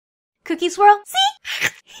CookieSwirlC.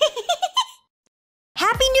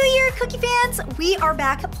 Happy New Year, Cookie fans! We are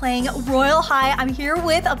back playing Royale High. I'm here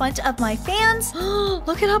with a bunch of my fans.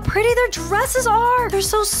 Look at how pretty their dresses are. They're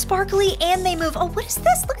so sparkly and they move. Oh, what is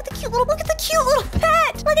this? Look at the cute little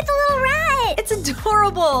pet. Look at the little rat. It's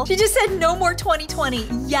adorable. She just said no more 2020.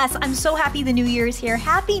 Yes, I'm so happy the new year is here.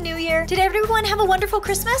 Happy New Year. Did everyone have a wonderful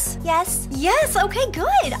Christmas? Yes. Yes, okay,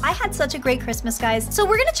 good. I had such a great Christmas, guys. So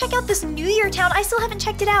we're gonna check out this New Year town. I still haven't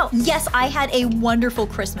checked it out. Yes, I had a wonderful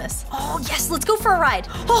Christmas. Oh, yes, let's go for a ride.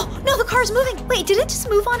 Oh, no, the car's moving. Wait, did it just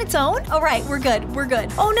move on its own? All right, we're good.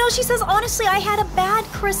 Oh no, she says, honestly, I had a bad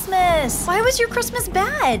Christmas. Why was your Christmas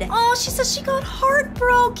bad? Oh, she says she got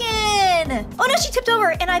heartbroken. Oh no, she tipped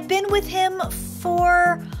over and I've been with him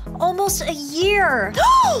for almost a year.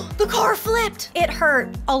 The car flipped. It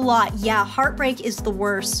hurt a lot. Yeah, heartbreak is the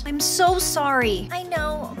worst. I'm so sorry. I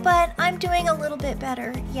know, but I'm doing a little bit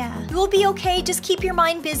better. Yeah. You will be okay. Just keep your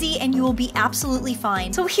mind busy and you will be absolutely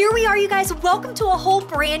fine. So here we are, you guys. Welcome to a whole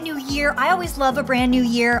brand new year. I always love a brand new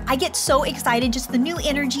year. I get so excited, just the new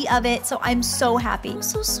energy of it. So I'm so happy. Oh,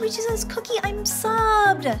 so sweet. She says, Cookie, I'm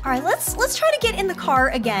subbed. All right, let's try to get in the car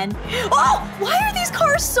again. Oh, why are these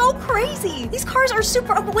cars so crazy? These cars are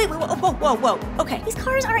super, oh, wait, whoa. Okay, these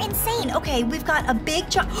cars are insane. Okay, we've got a big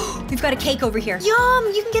we've got a cake over here. Yum,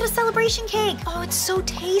 you can get a celebration cake. Oh, it's so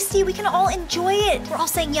tasty. We can all enjoy it. We're all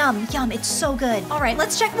saying yum, yum. It's so good. All right,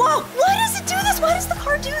 let's check. Whoa, why does it do this? Why does the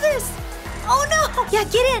car do this? Oh no! Yeah,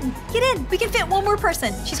 get in. We can fit one more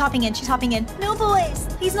person. She's hopping in. No boys.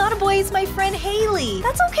 He's not a boy, he's my friend Haley.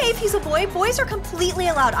 That's okay if he's a boy. Boys are completely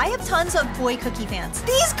allowed. I have tons of boy Cookie fans.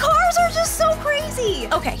 These cars are just so crazy.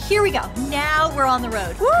 Okay, here we go. Now we're on the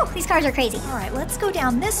road. Woo, these cars are crazy. All right, let's go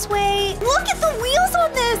down this way. Look at the wheels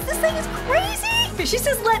on this. This thing is crazy. She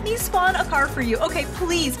says, let me spawn a car for you. Okay,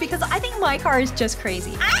 please, because I think my car is just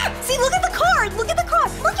crazy. Ah! See, look at the car. Look at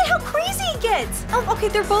how crazy it gets. Oh, okay,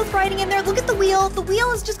 they're both riding in there. Look at the wheel. The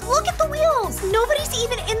wheel is just, look at the wheels. Nobody's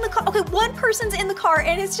even in the car. Okay, one person's in the car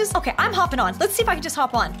and it's just, okay, I'm hopping on. Let's see if I can just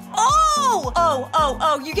hop on.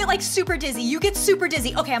 Oh, you get like super dizzy. You get super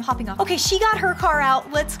dizzy. Okay, I'm hopping off. Okay, she got her car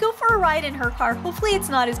out. Let's go for a ride in her car. Hopefully it's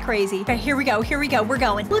not as crazy. Okay, here we go. We're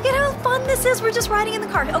going. Look at how fun this is. We're just riding in the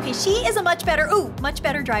car. Okay, she is a much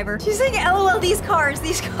better driver. She's saying, LOL, these cars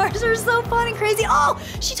are so fun and crazy. Oh,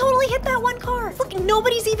 she totally hit that one car. Look,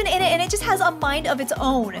 nobody's even in it and it just has a mind of its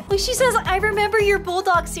own. Like she says, I remember your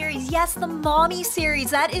Bulldog series. Yes, the Mommy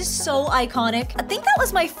series. That is so iconic. I think that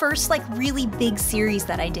was my first like really big series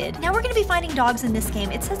that I did. Now we're gonna be finding dogs in this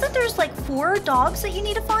game. It says that there's like 4 dogs that you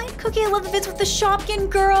need to find. Cookie, I love the vids with the Shopkin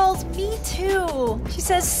girls. Me too. She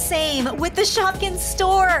says same with the Shopkin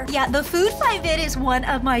store. Yeah, the food fight vid is one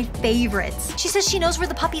of my favorites. She says she knows where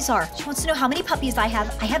the puppies are. She wants to know how many puppies I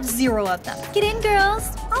have. I have 0 of them. Get in, girls.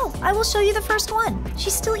 Oh, I will show you the first one.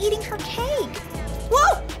 She's still eating her cake.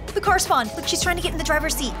 Whoa! The car spawned. Look, she's trying to get in the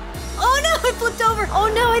driver's seat. Oh no, it flipped over.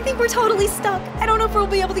 Oh no, I think we're totally stuck. I don't know if we'll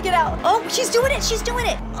be able to get out. Oh, she's doing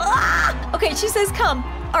it. Ah! Okay, she says come.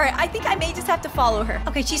 All right, I think I may just have to follow her.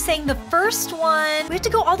 Okay, she's saying the first one. We have to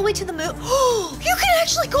go all the way to the moon. Oh, you can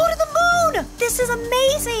actually go to the moon. This is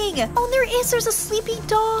amazing. Oh, there's a sleepy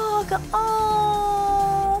dog.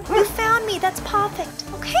 Oh, you found me. That's perfect.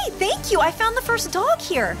 Okay, thank you. I found the first dog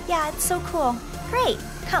here. Yeah, it's so cool. Great.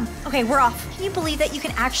 Come. Okay, we're off. Can you believe that you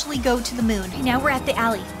can actually go to the moon? Okay, now we're at the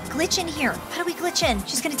alley. Glitch in here. How do we glitch in?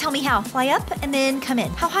 She's gonna tell me how. Fly up and then come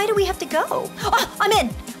in. How high do we have to go? Oh, I'm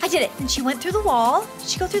in. I did it. And she went through the wall. Did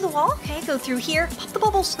she go through the wall? Okay, go through here. Pop the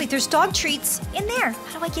bubbles. Wait, there's dog treats in there.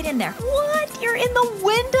 How do I get in there? What? You're in the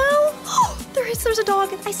window? Oh, there's a dog.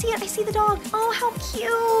 I see it. I see the dog. Oh, how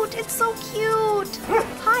cute. It's so cute.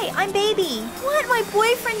 Hi, I'm Baby. What? My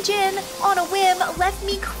boyfriend Jin, on a whim, left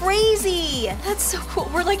me crazy. That's so cool.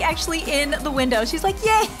 We're like actually in the window. She's like,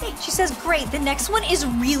 yay. She says, great. The next one is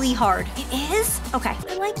really hard. It is? Okay.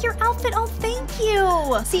 I like your outfit. Oh, thank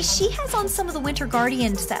you. See, she has on some of the Winter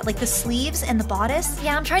Guardian set, like the sleeves and the bodice.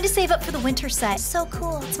 Yeah, I'm trying to save up for the winter set. So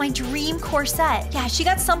cool. It's my dream corset. Yeah, she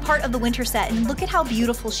got some part of the winter set and look at how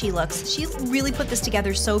beautiful she looks. She really put this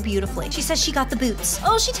together so beautifully. She says she got the boots.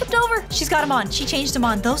 Oh, she tipped over. She's got them on. She changed them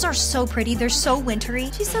on. Those are so pretty. They're so wintry.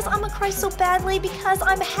 She says, I'm gonna cry so badly because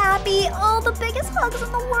I'm happy. Oh, the biggest hugs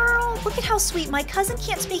in the world. Look at how sweet. My cousin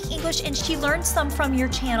can't speak English and she learned some from your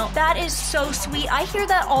channel. That is so sweet. I hear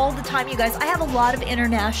that all the time, you guys. I have a lot of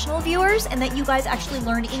international viewers and that you guys actually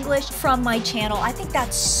learn English from my channel. I think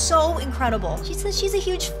that's so incredible. She says she's a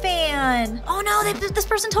huge fan. Oh no, this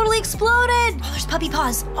person totally exploded. Oh, there's puppy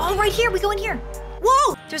paws. Oh, right here. We go in here.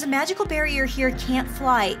 Whoa, There's a magical barrier here, can't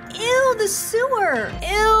fly. Ew, the sewer.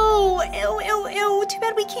 Ew, ew, ew, ew. Too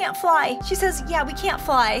bad we can't fly. She says, yeah, we can't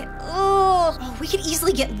fly. Ugh. Oh, we could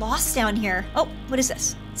easily get lost down here. Oh, what is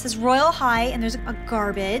this? It says Royale High, and there's a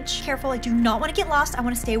garbage. Careful, I do not want to get lost. I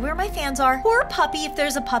want to stay where my fans are. Poor puppy, if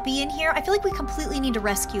there's a puppy in here. I feel like we completely need to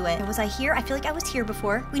rescue it. Was I here? I feel like I was here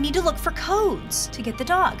before. We need to look for codes to get the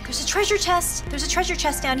dog. There's a treasure chest. There's a treasure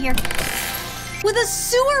chest down here. With a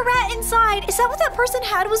sewer rat inside. Is that what that person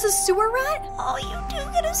had, was a sewer rat? Oh, you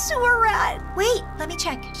do get a sewer rat. Wait, let me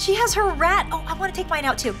check. She has her rat. Oh, I want to take mine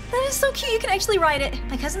out too. That is so cute, you can actually ride it.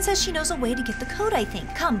 My cousin says she knows a way to get the code, I think.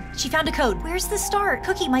 Come, she found a code. Where's the start?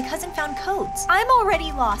 Cookie, my cousin found codes. I'm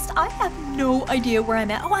already lost. I have no idea where I'm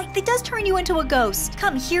at. Oh, it does turn you into a ghost.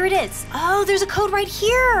 Come, here it is. Oh, there's a code right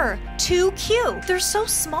here. 2Q. They're so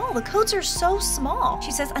small. The codes are so small.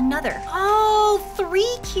 She says another. Oh,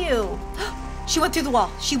 3Q. She went through the wall.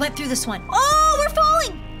 She went through this one. Oh, we're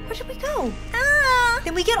falling. Where did we go? Ah.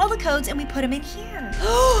 Then we get all the codes and we put them in here.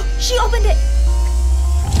 Oh, she opened it.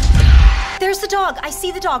 There's the dog. I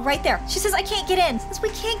see the dog right there. She says, I can't get in. Says we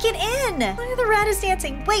can't get in. Look at the rat is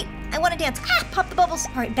dancing. Wait, I want to dance. Ah, pop the bubbles.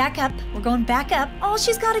 All right, back up. We're going back up. Oh,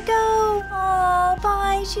 she's got to go. Oh,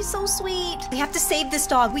 bye. She's so sweet. We have to save this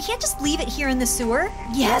dog. We can't just leave it here in the sewer.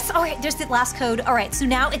 Yes. All right, there's the last code. All right, so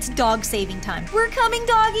now it's dog saving time. We're coming,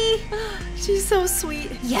 doggy. She's so sweet.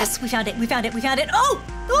 Yes, we found it. We found it. We found it. Oh,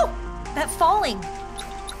 oh, that falling.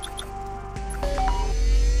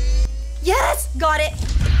 Yes, got it.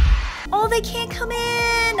 Oh, they can't come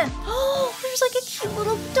in. Oh, there's like a cute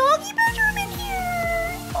little doggy bedroom in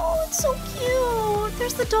here. Oh, it's so cute.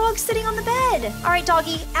 There's the dog sitting on the bed. All right,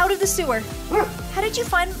 doggy, out of the sewer. How did you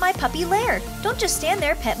find my puppy lair? Don't just stand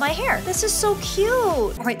there, pet my hair. This is so cute.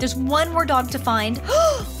 All right, there's one more dog to find.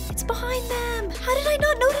 It's behind them. How did I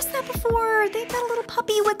not notice that before? They've got a little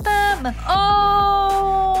puppy with them.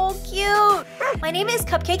 Oh, cute. My name is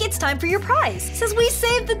Cupcake. It's time for your prize. It says we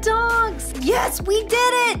saved the dogs. Yes, we did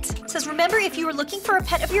it. It says, remember, if you are looking for a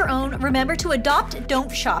pet of your own, remember to adopt,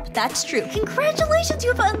 don't shop. That's true. Congratulations,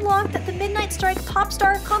 you have unlocked the Midnight Strike Pop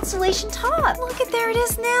Star Constellation Top. Look at, there it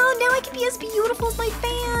is now. Now I can be as beautiful as my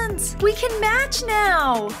fans. We can match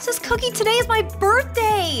now. It says, Cookie, today is my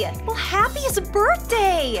birthday. Well, happy as a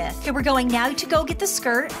birthday. Okay, we're going now to go get the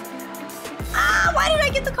skirt. Ah, why did I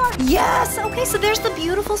get the car? Yes, okay, so there's the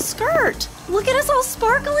beautiful skirt. Look at us all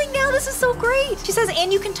sparkling now. This is so great. She says,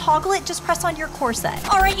 and you can toggle it, just press on your corset.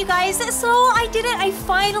 All right, you guys, so I did it. I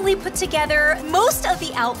finally put together most of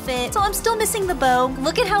the outfit. So I'm still missing the bow.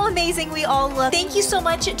 Look at how amazing we all look. Thank you so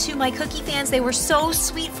much to my Cookie fans. They were so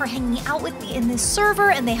sweet for hanging out with me in this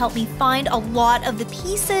server, and they helped me find a lot of the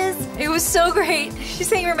pieces. It was so great. She's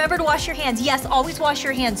saying, remember to wash your hands. Yes, always wash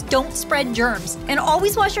your hands. Don't spread germs. And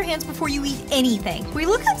always wash your hands before you eat anything. We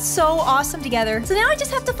look so awesome together. So now I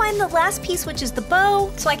just have to find the last piece, which is the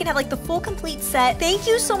bow, so I can have like the full complete set. Thank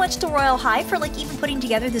you so much to Royale High for like even putting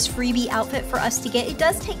together this freebie outfit for us to get. It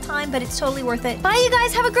does take time, but it's totally worth it. Bye, you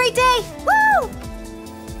guys. Have a great day. Woo!